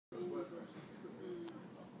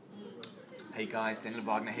Hey guys, Daniel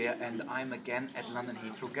Wagner here, and I'm again at London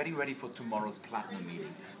Heathrow getting ready for tomorrow's Platinum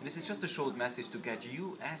meeting. And this is just a short message to get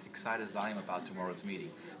you as excited as I am about tomorrow's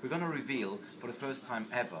meeting. We're going to reveal for the first time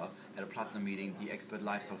ever at a Platinum meeting the Expert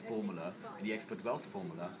Lifestyle Formula and the Expert Wealth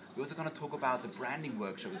Formula. We're also going to talk about the branding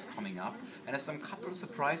workshop that's coming up, and there's some couple of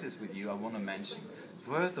surprises with you I want to mention.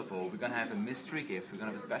 First of all, we're going to have a mystery gift. We're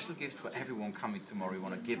going to have a special gift for everyone coming tomorrow we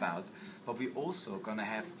want to give out. But we're also going to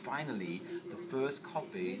have finally the first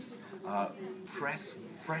copies fresh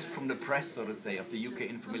from the press, so to say, of the UK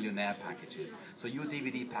Info Millionaire packages. So your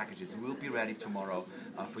DVD packages will be ready tomorrow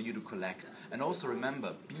for you to collect. And also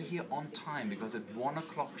remember, be here on time, because at 1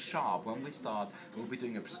 o'clock sharp, when we start, we'll be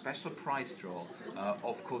doing a special prize draw,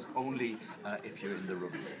 of course only if you're in the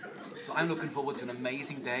room. So I'm looking forward to an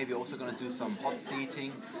amazing day. We're also going to do some hot seating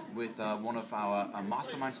with one of our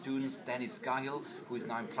mastermind students, Danny Scahill, who is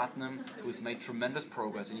now in Platinum, who has made tremendous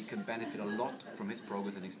progress, and you can benefit a lot from his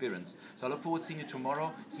progress and experience. So I look forward to seeing you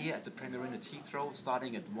tomorrow here at the Premier Inn at Heathrow,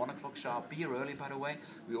 starting at 1 o'clock sharp. Be here early, by the way.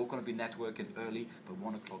 We're all going to be networking early, but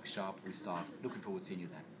 1 o'clock sharp we start. Looking forward to seeing you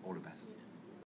then. All the best.